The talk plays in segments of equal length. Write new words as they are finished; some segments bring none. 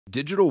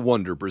Digital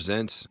Wonder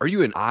presents, are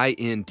you an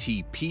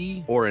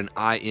INTP or an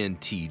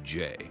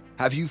INTJ?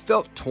 Have you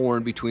felt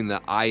torn between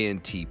the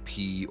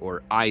INTP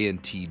or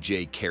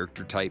INTJ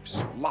character types?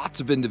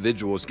 Lots of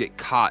individuals get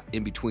caught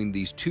in between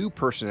these two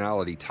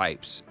personality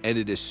types, and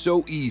it is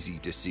so easy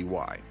to see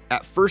why.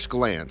 At first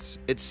glance,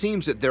 it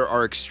seems that there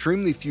are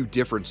extremely few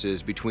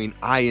differences between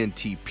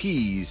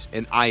INTPs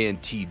and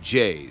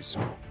INTJs.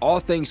 All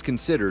things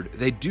considered,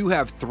 they do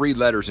have three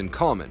letters in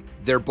common.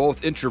 They're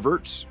both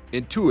introverts,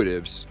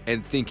 intuitives,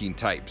 and thinking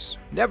types.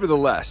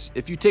 Nevertheless,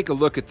 if you take a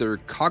look at their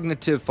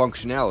cognitive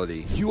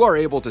functionality, you are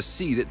able to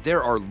see that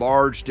there are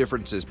large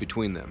differences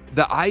between them.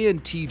 The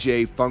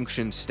INTJ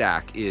function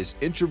stack is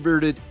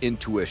introverted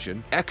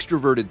intuition,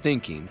 extroverted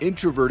thinking,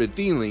 introverted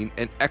feeling,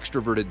 and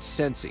extroverted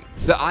sensing.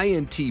 The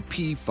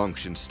INTP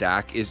function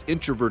stack is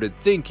introverted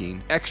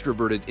thinking,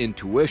 extroverted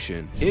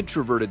intuition,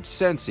 introverted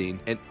sensing,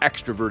 and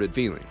extroverted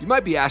feeling. You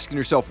might be asking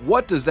yourself,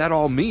 what does that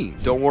all mean?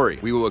 Don't worry,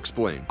 we will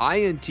explain.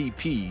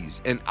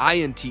 INTPs and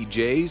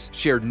INTJs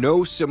share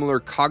no similar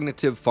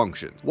cognitive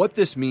functions. What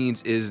this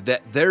means is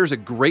that there's a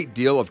great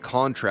deal of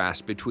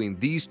contrast between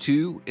these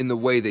two in the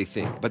way they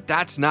think, but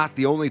that's not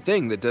the only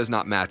thing that does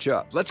not match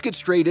up. Let's get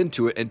straight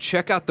into it and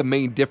check out the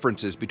main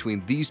differences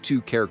between these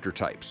two character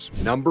types.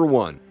 Number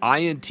 1,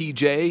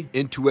 INTJ,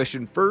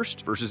 intuition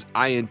first versus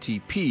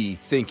INTP,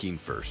 thinking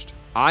first.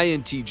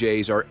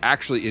 INTJs are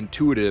actually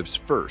intuitives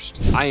first.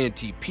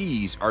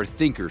 INTPs are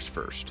thinkers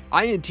first.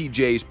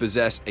 INTJs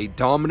possess a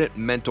dominant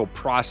mental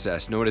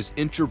process known as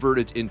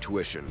introverted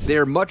intuition. They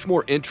are much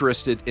more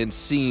interested in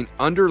seeing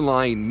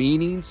underlying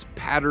meanings,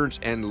 patterns,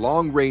 and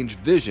long-range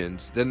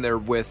visions than they're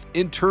with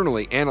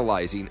internally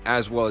analyzing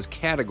as well as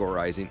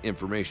categorizing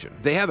information.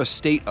 They have a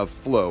state of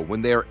flow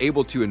when they are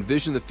able to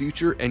envision the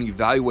future and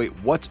evaluate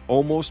what's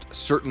almost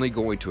certainly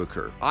going to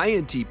occur.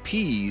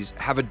 INTPs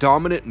have a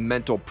dominant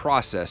mental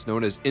process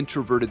known as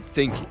introverted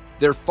thinking.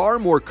 They're far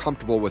more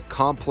comfortable with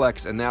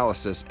complex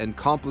analysis and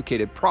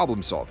complicated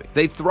problem solving.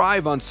 They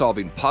thrive on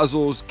solving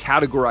puzzles,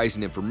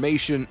 categorizing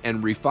information,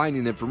 and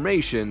refining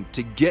information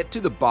to get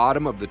to the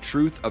bottom of the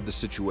truth of the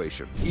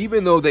situation.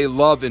 Even though they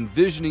love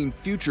envisioning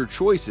future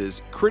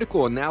choices,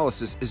 critical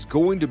analysis is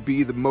going to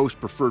be the most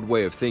preferred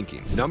way of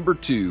thinking. Number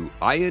 2,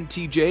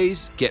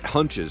 INTJs get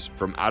hunches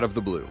from out of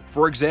the blue.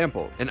 For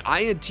example, an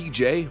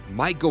INTJ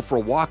might go for a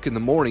walk in the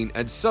morning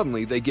and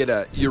suddenly they get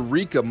a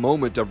eureka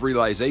moment of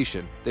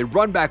realization. They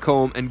run back home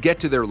and get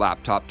to their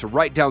laptop to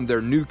write down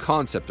their new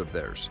concept of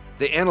theirs.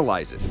 They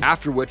analyze it,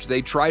 after which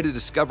they try to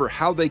discover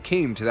how they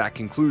came to that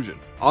conclusion.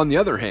 On the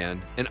other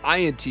hand, an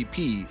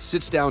INTP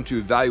sits down to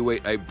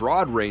evaluate a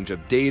broad range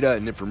of data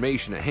and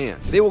information at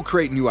hand. They will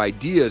create new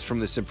ideas from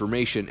this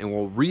information and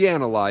will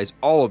reanalyze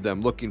all of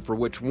them, looking for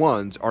which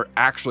ones are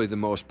actually the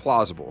most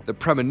plausible. The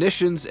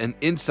premonitions and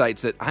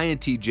insights that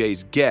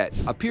INTJs get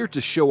appear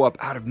to show up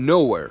out of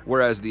nowhere,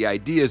 whereas the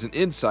ideas and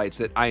insights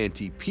that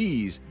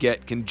INTPs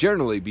get can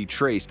generally be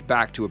traced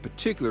back to a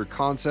particular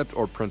concept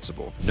or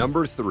principle.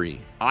 Number 3,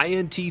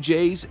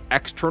 INTJs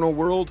external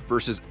world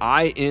versus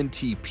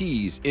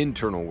INTPs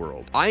internal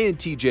world.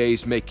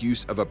 INTJs make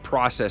use of a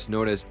process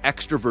known as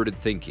extroverted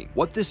thinking.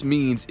 What this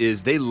means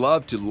is they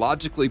love to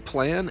logically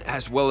plan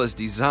as well as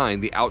design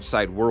the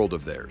outside world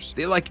of theirs.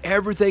 They like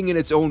everything in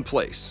its own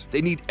place.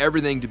 They need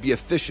everything to be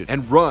efficient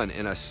and run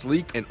in a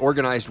sleek and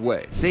organized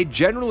way. They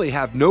generally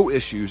have no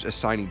issues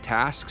assigning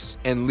tasks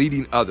and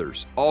leading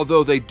others,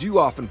 although they do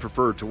often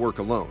prefer to work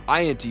alone.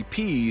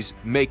 INTPs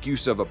make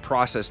use of a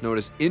process known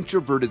as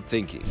introverted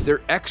thinking.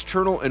 Their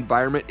external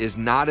environment is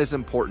not as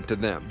important to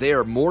them. They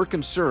are more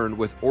concerned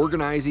with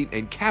organizing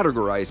and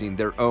categorizing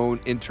their own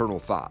internal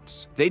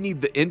thoughts. They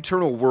need the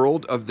internal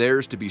world of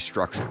theirs to be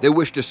structured. They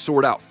wish to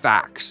sort out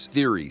facts,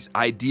 theories,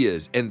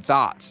 ideas, and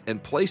thoughts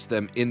and place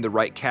them in the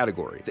right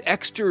category. The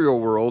exterior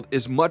world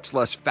is much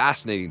less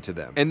fascinating to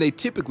them, and they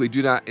typically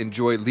do not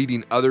enjoy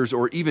leading others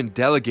or even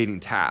delegating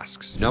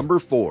tasks. Number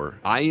 4,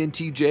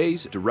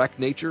 INTJs direct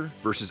nature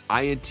versus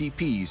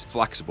INTPs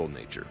flexible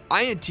nature.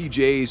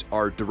 INTJs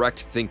are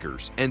direct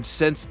thinkers and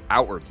sense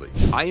outwardly.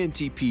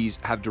 INTPs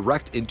have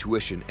direct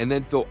intuition and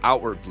then feel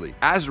outwardly.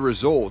 As a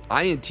result,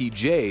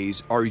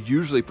 INTJs are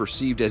usually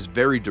perceived as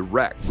very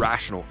direct,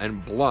 rational,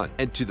 and blunt,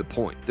 and to the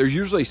point. They're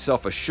usually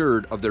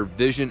self-assured of their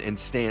vision and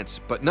stance,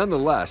 but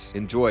nonetheless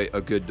enjoy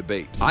a good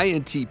debate.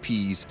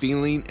 INTPs'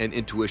 feeling and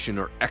intuition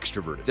are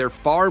extroverted. They're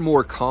far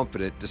more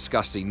confident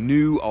discussing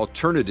new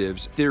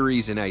alternatives,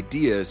 theories, and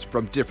ideas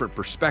from different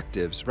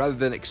perspectives, rather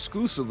than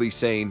exclusively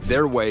saying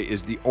their way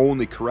is the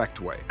only correct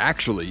way.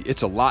 Actually,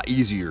 it's a lot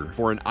easier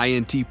for an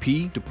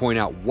INTP to point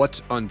out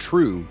what's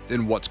untrue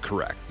than what's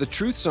correct. The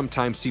truth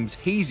sometimes seems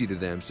hazy to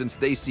them since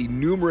they see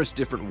numerous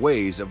different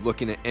ways of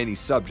looking at any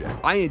subject.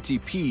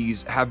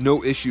 INTPs have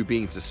no issue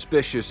being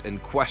suspicious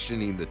and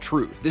questioning the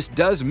truth. This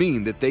does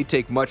mean that they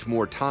take much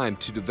more time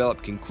to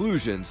develop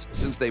conclusions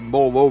since they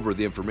mull over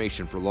the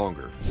information for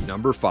longer.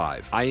 Number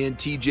 5,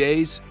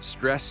 INTJs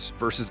stress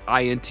versus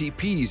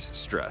INTPs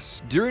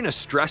stress. During a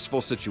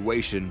stressful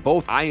situation,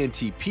 both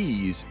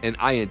INTPs and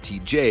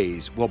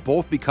INTJs will both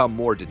both become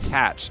more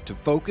detached to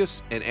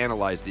focus and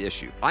analyze the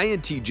issue.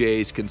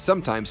 INTJs can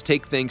sometimes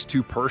take things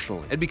too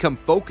personally and become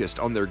focused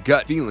on their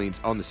gut feelings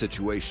on the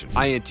situation.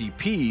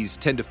 INTPs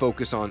tend to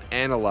focus on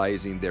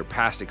analyzing their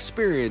past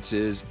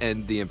experiences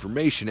and the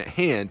information at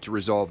hand to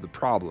resolve the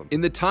problem. In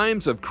the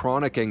times of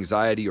chronic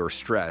anxiety or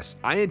stress,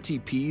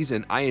 INTPs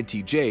and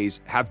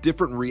INTJs have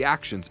different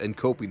reactions and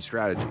coping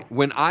strategy.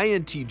 When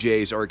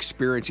INTJs are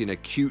experiencing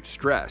acute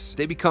stress,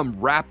 they become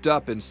wrapped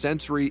up in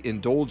sensory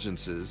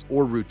indulgences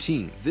or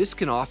routines. This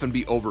can often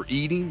be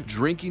overeating,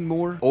 drinking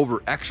more,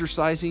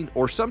 over-exercising,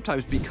 or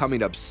sometimes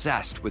becoming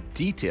obsessed with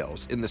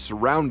details in the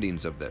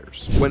surroundings of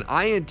theirs. When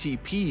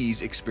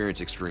INTPs experience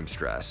extreme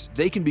stress,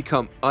 they can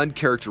become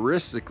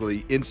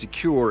uncharacteristically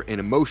insecure and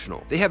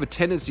emotional. They have a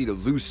tendency to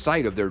lose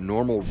sight of their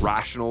normal,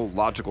 rational,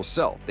 logical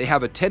self. They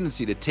have a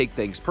tendency to take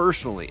things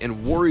personally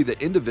and worry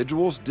that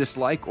individuals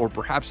dislike or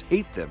perhaps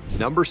hate them.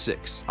 Number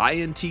 6,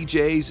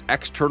 INTJs'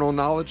 external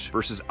knowledge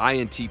versus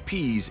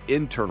INTPs'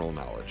 internal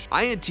knowledge.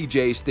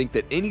 INTJs think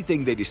that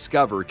anything they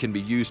discover can be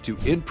used to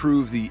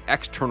improve the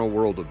external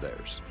world of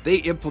theirs. They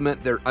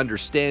implement their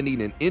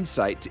understanding and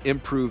insight to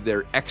improve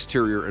their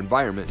exterior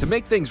environment, to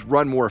make things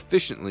run more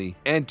efficiently,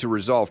 and to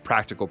resolve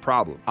practical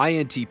problems.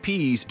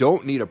 INTPs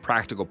don't need a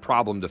practical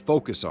problem to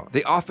focus on.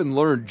 They often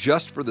learn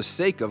just for the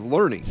sake of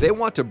learning. They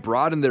want to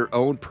broaden their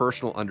own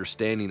personal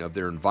understanding of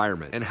their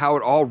environment and how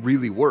it all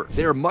really works.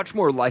 They are much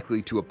more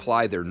likely to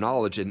apply their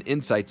knowledge and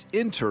insights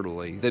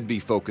internally than be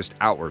focused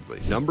outwardly.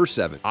 Number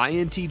 7,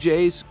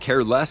 INTJs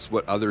care less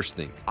what others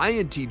think.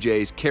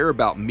 INTJs care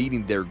about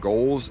meeting their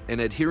goals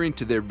and adhering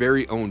to their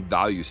very own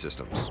value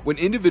systems. When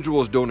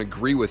individuals don't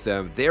agree with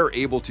them, they are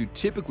able to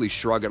typically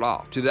shrug it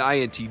off. To the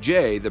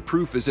INTJ, the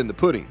proof is in the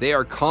pudding. They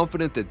are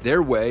confident that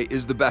their way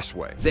is the best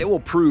way. They will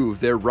prove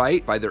they're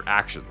right by their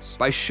actions,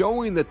 by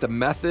showing that the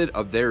method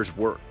of theirs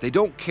works. They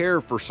don't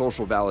care for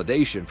social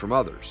validation from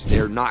others. They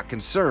are not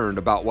concerned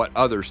about what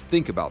others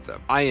think about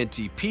them.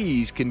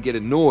 INTPs can get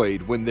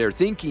annoyed when their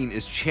thinking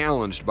is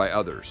challenged by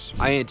others.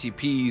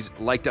 INTPs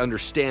like to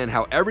understand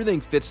how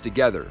everything fits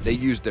together. They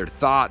use their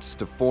thoughts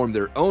to form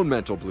their own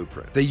mental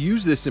blueprint. They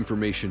use this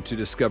information to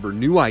discover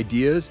new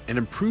ideas and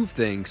improve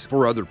things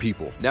for other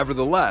people.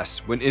 Nevertheless,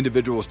 when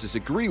individuals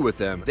disagree with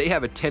them, they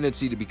have a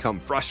tendency to become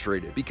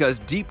frustrated because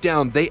deep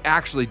down they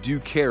actually do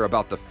care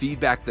about the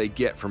feedback they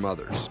get from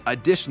others.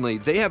 Additionally,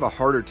 they have a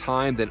harder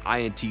time than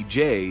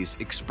INTJs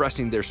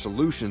expressing their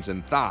solutions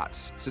and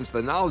thoughts, since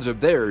the knowledge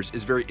of theirs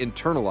is very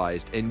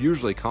internalized and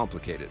usually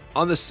complicated.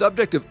 On the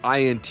subject of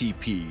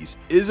INTPs,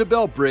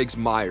 Isabel Briggs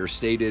Meyer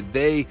stated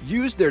they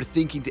use their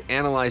thinking to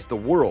analyze the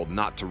world,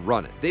 not to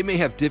run it. They may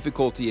have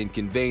difficulty in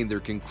conveying their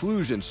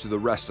conclusions to the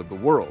rest of the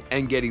world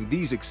and getting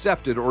these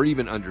accepted or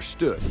even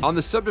understood. On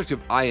the subject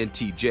of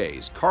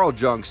INTJs, Carl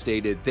Jung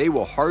stated they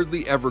will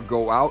hardly ever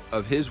go out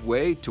of his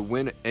way to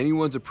win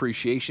anyone's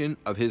appreciation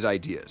of his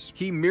ideas.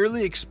 He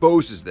merely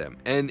exposes them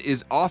and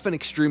is often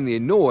extremely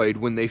annoyed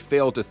when they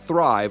fail to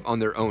thrive on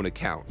their own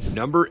account.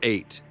 Number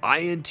 8,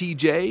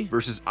 INTJ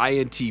versus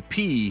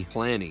INTP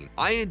planning.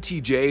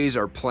 INTJs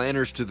are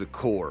planners to the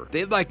core.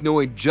 They like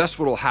knowing just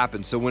what will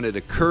happen, so when it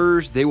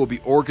occurs, they will be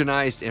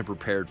organized and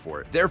prepared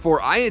for it.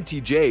 Therefore,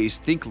 INTJs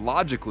think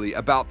logically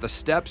about the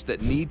steps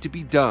that need to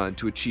be done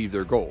to achieve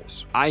their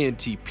goals.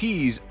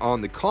 INTPs,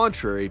 on the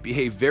contrary,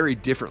 behave very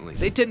differently.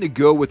 They tend to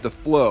go with the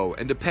flow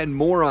and depend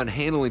more on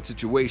handling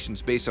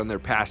situations based on their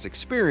past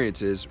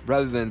experiences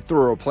rather than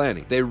thorough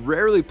planning. They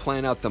rarely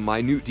plan out the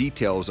minute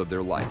details of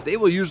their life. They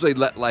will usually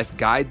let life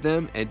guide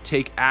them and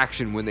take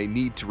action when they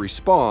need to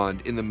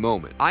respond in the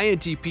moment.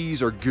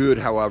 INTPs are good,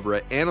 however,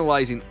 at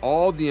analyzing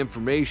all the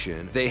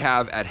information they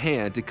have at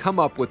hand to come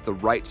up with the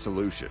right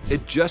solution.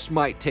 It just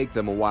might take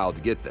them a while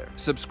to get there.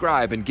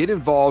 Subscribe and get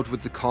involved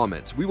with the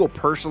comments. We will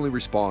personally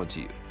respond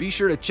to you. Be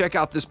sure to check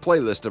out this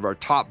playlist of our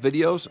top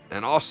videos,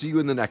 and I'll see you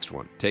in the next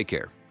one. Take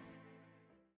care.